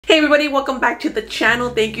Hey everybody, welcome back to the channel.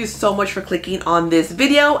 Thank you so much for clicking on this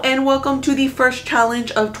video and welcome to the first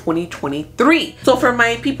challenge of 2023. So for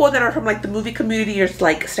my people that are from like the movie community, you're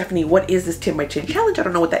like, Stephanie, what is this 10 by 10 challenge? I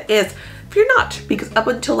don't know what that is. Fear not, because up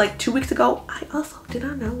until like 2 weeks ago, I also did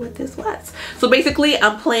not know what this was. So basically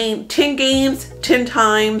I'm playing 10 games 10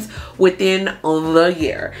 times within the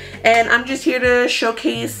year. And I'm just here to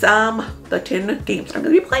showcase the 10 games I'm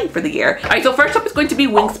gonna be playing for the year. All right, so first up is going to be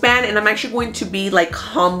Wingspan, and I'm actually going to be like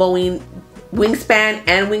comboing Wingspan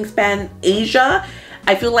and Wingspan Asia.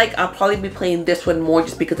 I feel like I'll probably be playing this one more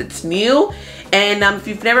just because it's new. And if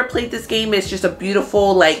you've never played this game, it's just a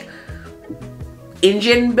beautiful like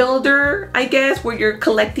engine builder, I guess, where you're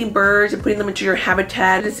collecting birds and putting them into your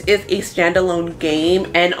habitat. This is a standalone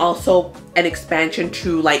game and also an expansion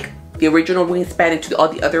to like the original Wingspan and to all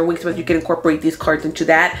the other Wingspans. You can incorporate these cards into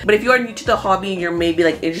that. But if you are new to the hobby and you're maybe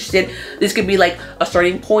like interested, this could be like a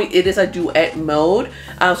starting point. It is a duet mode,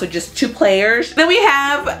 so just 2 players. Then we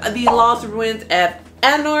have the Lost Ruins of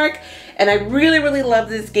Anarch. And I really love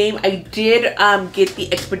this game. I did get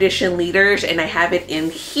the expedition leaders and I have it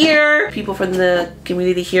in here. People from the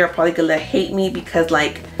community here are probably gonna hate me because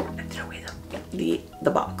like I threw away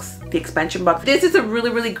the box, the expansion box. This is a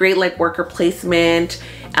really great like worker placement.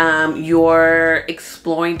 You're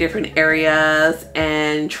exploring different areas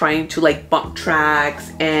and trying to like bump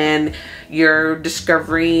tracks, and you're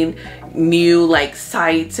discovering new like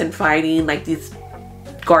sites and fighting like these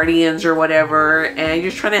guardians or whatever, and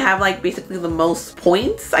you're trying to have like basically the most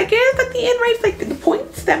points, I guess, at the end, right? It's like the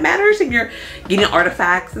points that matters, and you're getting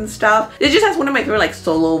artifacts and stuff. It just has one of my favorite like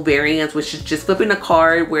solo variants, which is just flipping a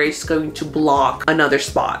card where it's going to block another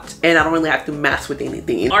spot and I don't really have to mess with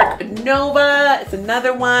anything. Arc Nova, it's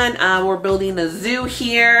another one. We're building a zoo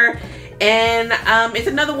here, and it's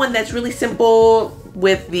another one that's really simple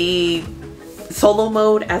with the solo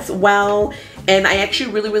mode as well. And I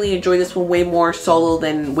actually really enjoy this one way more solo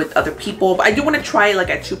than with other people. But I do want to try it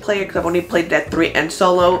like at 2 player because I've only played it at 3 and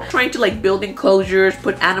solo. Trying to like build enclosures,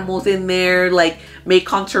 put animals in there, like make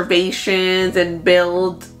conservations and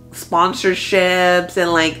build sponsorships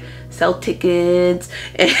and like sell tickets.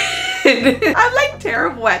 And I'm like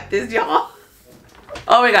terrible at this, y'all.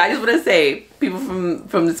 Oh my god, I just want to say, people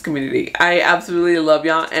from this community, I absolutely love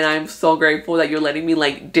y'all, and I'm so grateful that you're letting me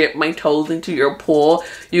like dip my toes into your pool.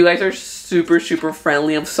 You guys are super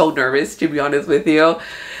friendly. I'm so nervous, to be honest with you,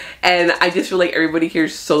 and I just feel like everybody here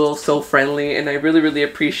is so friendly, and I really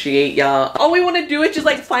appreciate y'all. All we want to do is just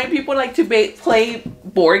like find people like to play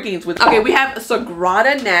board games with. Okay, we have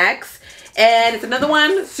Sagrada next. And it's another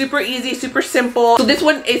one, super easy, super simple. So this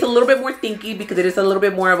one is a little bit more thinky because it is a little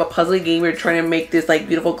bit more of a puzzly game. You're trying to make this like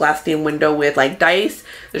beautiful glass stained window with like dice.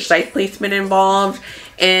 There's dice placement involved.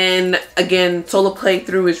 And again, solo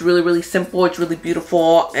playthrough is really simple. It's really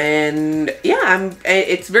beautiful. And yeah,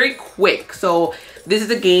 it's very quick. So this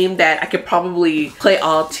is a game that I could probably play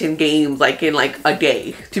all 10 games like in like a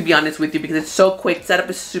day, to be honest with you, because it's so quick. Setup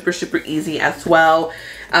is super easy as well.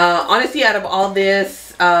 Honestly, out of all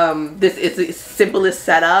this, this is the simplest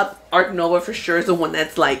setup. Arc Nova for sure is the one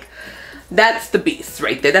that's like, that's the beast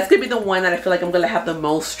right there. That's gonna be the one that I feel like I'm gonna have the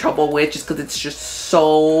most trouble with just because it's just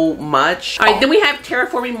so much. All right, then we have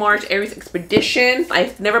Terraforming Mars Ares Expedition.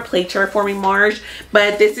 I've never played Terraforming Mars,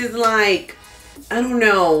 but this is like, I don't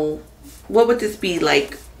know, what would this be,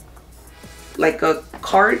 like a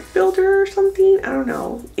card builder or something? I don't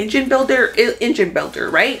know. Engine builder,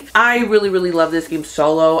 right? I really love this game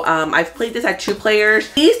solo. I've played this at 2 players.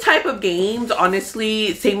 These type of games,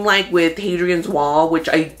 honestly, same like with Hadrian's Wall, which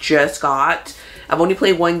I just got. I've only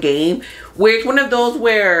played 1 game, where it's one of those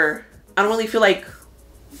where I don't really feel like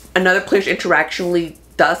another player's interaction really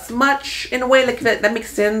does much in a way, like if that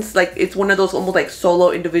makes sense. Like it's one of those almost like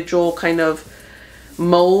solo individual kind of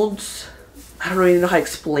modes. I don't really know how to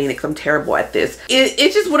explain it because I'm terrible at this.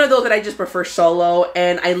 It's just one of those that I just prefer solo,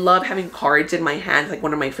 and I love having cards in my hands, like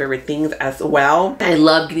one of my favorite things as well. And I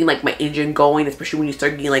love getting like my engine going, especially when you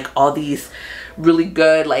start getting like all these really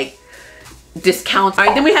good like discounts. All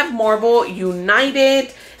right, then we have Marvel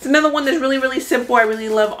United. It's another one that's really simple. I really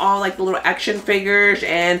love all like the little action figures,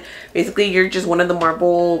 and basically you're just one of the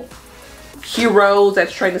Marvel heroes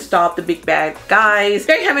that's trying to stop the big bad guys.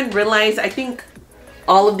 If I haven't realized, I think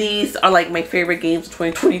all of these are like my favorite games of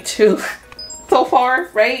 2022 so far,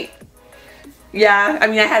 right? Yeah, I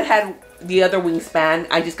mean, I had the other Wingspan.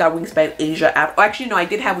 I just got Wingspan Asia app. Oh, actually, no, I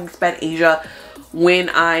did have Wingspan Asia when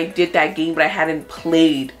I did that game, but I hadn't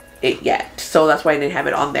played it yet, so that's why I didn't have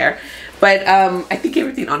it on there. But I think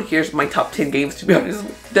everything on here is my top 10 games, to be honest.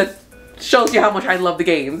 That shows you how much I love the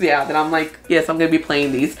games. Yeah, that I'm like, yes, I'm gonna be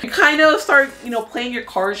playing these. You kind of start, you know, playing your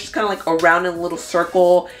cards just kind of like around in a little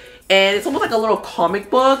circle, and it's almost like a little comic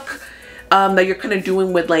book that you're kind of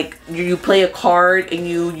doing with, like, you play a card and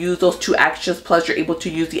you use those 2 actions, plus you're able to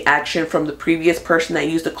use the action from the previous person that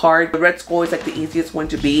used the card. The red skull is like the easiest one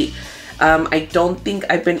to beat. I don't think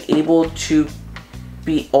I've been able to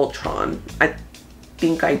beat Ultron. I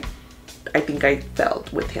think I failed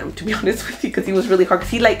with him, to be honest with you, because he was really hard.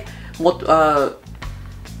 Because he like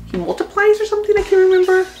he multiplies or something. I can't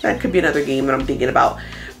remember. That could be another game that I'm thinking about.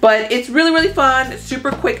 But it's really fun,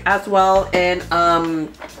 super quick as well, and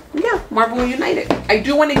yeah, Marvel United. I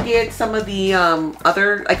do want to get some of the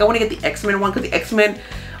other, like I want to get the X-Men one, because the X-Men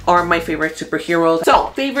are my favorite superheroes. So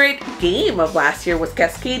favorite game of last year was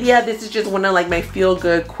Cascadia. This is just one of like my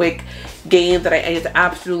feel-good quick games that I just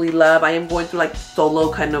absolutely love. I am going through like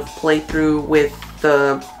solo kind of playthrough with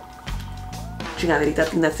the chingaderita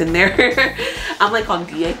thing that's in there. I'm like on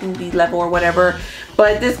D, I think D level or whatever.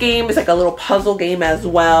 But this game is like a little puzzle game as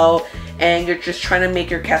well, and you're just trying to make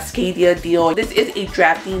your Cascadia deal. This is a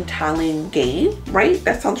drafting tiling game, right?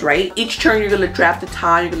 That sounds right. Each turn you're gonna draft a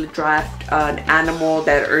tile, you're gonna draft an animal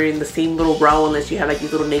that are in the same little row, unless you have like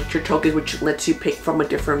these little nature tokens, which lets you pick from a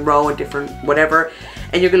different row, a different whatever,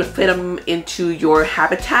 and you're gonna fit them into your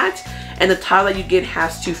habitat. And the tile that you get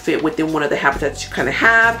has to fit within one of the habitats you kind of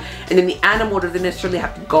have, and then the animal doesn't necessarily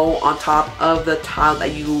have to go on top of the tile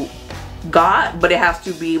that you got, but it has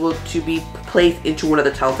to be able to be placed into one of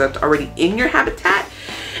the tiles that's already in your habitat.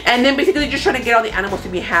 And then basically just trying to get all the animals to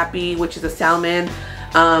be happy, which is the salmon,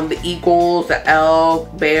 the eagles, the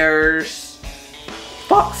elk, bears,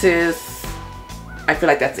 foxes. I feel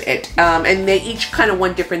like that's it. And they each kind of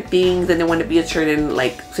want different things, and they want to be in certain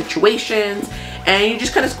like situations, and you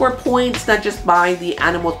just kind of score points not just by the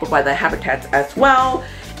animals but by the habitats as well.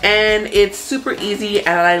 And it's super easy,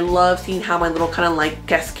 and I love seeing how my little kind of like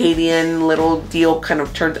Cascadian little deal kind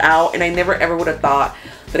of turns out. And I never ever would have thought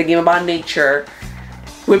that a game about nature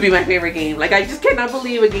would be my favorite game. Like, I just cannot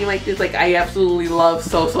believe a game like this, like, I absolutely love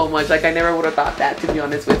so much. Like, I never would have thought that, to be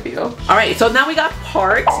honest with you. Alright, so now we got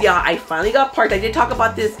parts. Yeah, I finally got parts. I did talk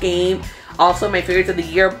about this game, also my favorites of the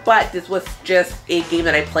year, but this was just a game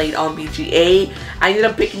that I played on BGA. I ended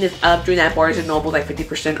up picking this up during that Barnes & Noble like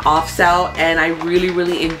 50% off sale, and I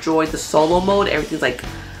really enjoyed the solo mode. Everything's like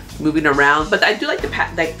moving around, but I do like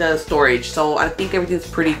the storage, so I think everything's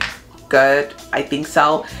pretty good. I think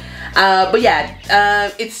so. But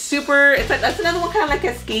yeah, it's super, it's like, that's another one kind of like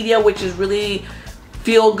Cascadia, which is really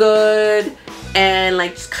feel good and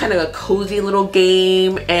like just kind of a cozy little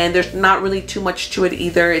game, and there's not really too much to it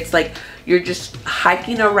either. It's like you're just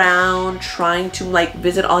hiking around trying to like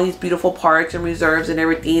visit all these beautiful parks and reserves and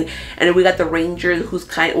everything, and then we got the ranger who's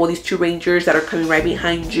kind of, well, these 2 rangers that are coming right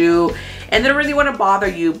behind you, and they don't really want to bother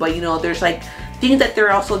you, but you know, there's like things that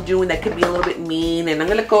they're also doing that could be a little bit mean. And I'm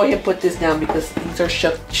gonna go ahead and put this down because things are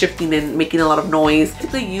shifting and making a lot of noise.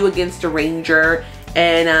 Basically you against a ranger,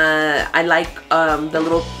 and I like the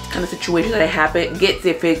little kind of situation that I have it gets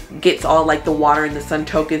if it gets all like the water and the sun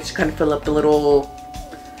tokens to kind of fill up the little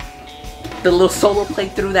solo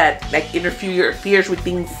playthrough that like interferes with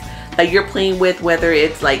things that you're playing with, whether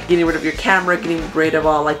it's like getting rid of your camera, getting rid of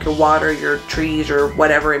all like your water, your trees, or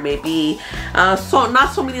whatever it may be. So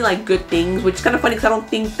not so many like good things, which is kind of funny because I don't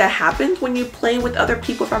think that happens when you play with other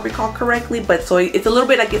people, if I recall correctly. But so it's a little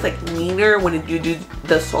bit, I guess, like meaner when you do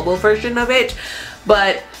the solo version of it.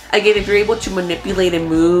 But again, if you're able to manipulate and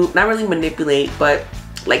move, not really manipulate, but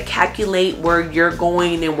like calculate where you're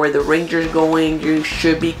going and where the ranger's going, you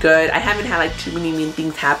should be good. I haven't had like too many mean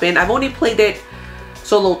things happen. I've only played it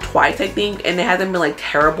solo twice, I think, and it hasn't been like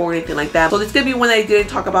terrible or anything like that. So this is gonna be one that I didn't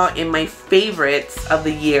talk about in my favorites of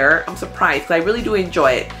the year. I'm surprised because I really do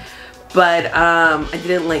enjoy it, but I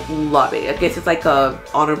didn't like love it. I guess it's like a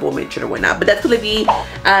honorable mention or whatnot. But that's gonna be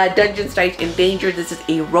Dungeons, Dice, and Danger. This is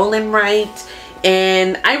a roll and write,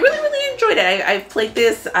 and I really enjoyed it. I've played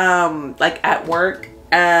this like at work.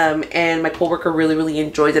 And my coworker really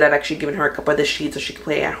enjoys it. I've actually given her a couple of the sheets so she can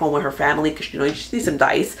play at home with her family, because you know, you just need some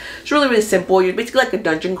dice. It's really simple. You're basically like a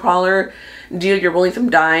dungeon crawler deal. You're rolling some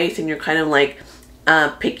dice and you're kind of like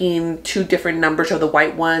picking 2 different numbers of the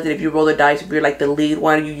white ones, and if you roll the dice, if you're like the lead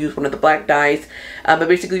one, you use one of the black dice. But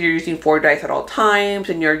basically you're using 4 dice at all times,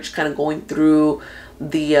 and you're just kind of going through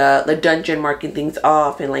the dungeon, marking things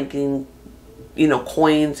off and like getting, you know,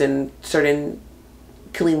 coins and certain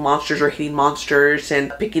killing monsters or hitting monsters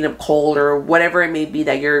and picking up coal or whatever it may be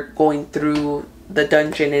that you're going through the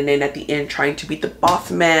dungeon, and then at the end trying to beat the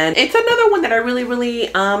boss man. It's another one that I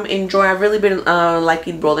really enjoy. I've really been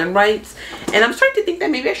liking roll and writes, and I'm starting to think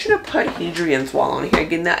that maybe I should have put Hadrian's Wall on here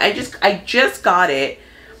again. I just got it,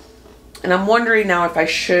 and I'm wondering now if I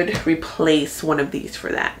should replace one of these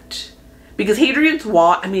for that, because Hadrian's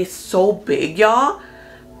Wall, I mean, it's so big, y'all,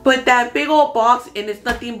 But that big old box, and it's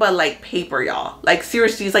nothing but like paper, y'all. Like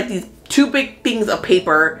seriously, it's like these two big things of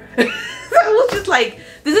paper. I was just like,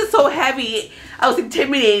 this is so heavy. I was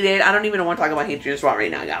intimidated. I don't even want to talk about Hadrian's Wall right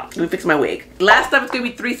now, y'all. Let me fix my wig. Last up, it's gonna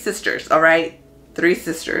be 3 sisters, all right? 3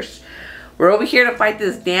 sisters. We're over here to fight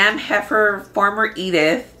this damn heifer, Farmer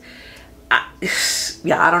Edith.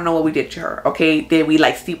 Yeah, I don't know what we did to her, okay? Did we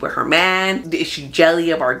like sleep with her man? Is she jelly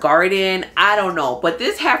of our garden? I don't know. But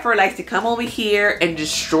this heifer likes to come over here and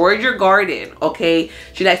destroy your garden, okay?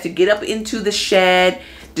 She likes to get up into the shed,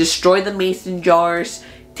 destroy the mason jars,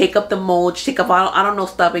 take up the mulch, take up I don't know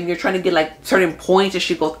stuff, and you're trying to get like certain points, and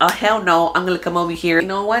she goes, oh hell no, I'm gonna come over here. You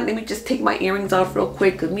know what? Let me just take my earrings off real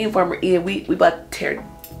quick, because me and Farmer Edith, we about to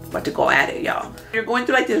go at it, y'all. You're going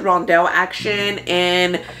through like this rondelle action,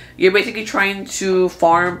 and you're basically trying to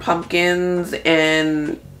farm pumpkins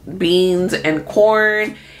and beans and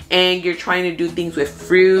corn, and you're trying to do things with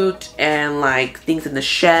fruit and like things in the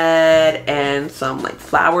shed and some like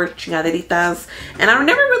flower chingaderitas. And I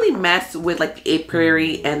never really mess with like the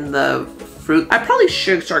apiary and the fruit. I probably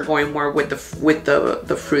should start going more with the fruit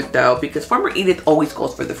though, because Farmer Edith always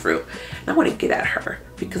goes for the fruit. And I want to get at her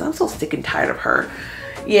because I'm so sick and tired of her.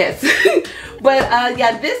 Yes. But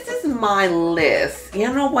yeah, this is my list.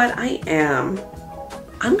 You know what? I'm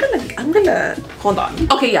gonna hold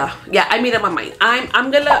on. Okay, yeah, I made up my mind.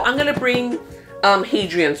 I'm gonna bring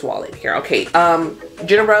Hadrian's Wall in here. Okay,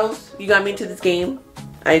 Jenna Rose, you got me into this game.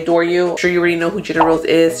 I adore you. I'm sure you already know who Jenna Rose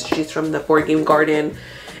is. She's from the Board Game Garden.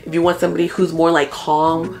 If you want somebody who's more like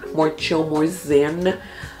calm, more chill, more zen,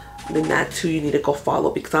 then that's who you need to go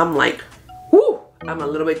follow, because I'm like, whoo, I'm a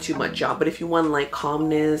little bit too much, y'all. But if you want like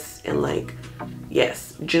calmness and like,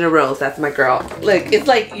 yes, Jenna Rose, that's my girl. Look, it's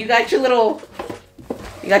like you got your little,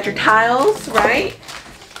 you got your tiles, right?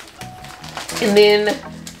 And then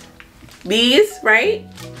these, right?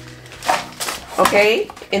 Okay.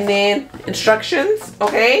 And then instructions,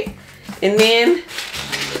 okay? And then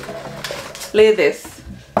look at this.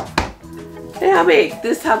 Yeah, how big?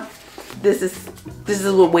 This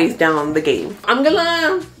is what weighs down the game. I'm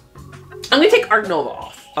gonna take Ark Nova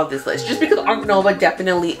off of this list, just because Ark Nova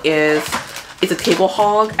definitely is a table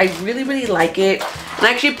hog. I really like it, and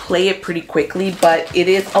I actually play it pretty quickly, but it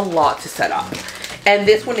is a lot to set up. And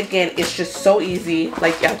this one again is just so easy.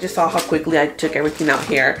 Like, I just saw how quickly I took everything out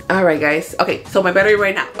here. All right, guys. Okay, so my battery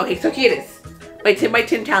right now. Okay, so here it is. My 10 by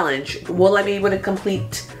 10 challenge. Will I be able to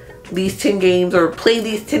complete these 10 games or play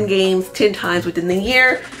these 10 games 10 times within the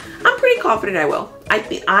year? I'm pretty confident I will.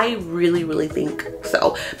 I really think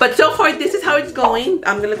so. But so far, this is how it's going.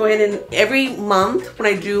 I'm gonna go ahead and every month when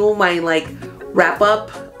I do my like wrap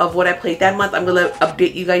up of what I played that month, I'm gonna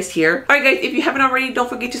update you guys here. All right, guys, if you haven't already, don't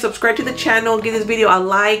forget to subscribe to the channel, give this video a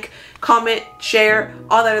like, comment, share,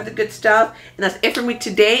 all that other good stuff. And that's it for me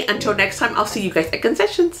today. Until next time, I'll see you guys at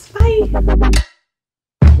concessions. Bye.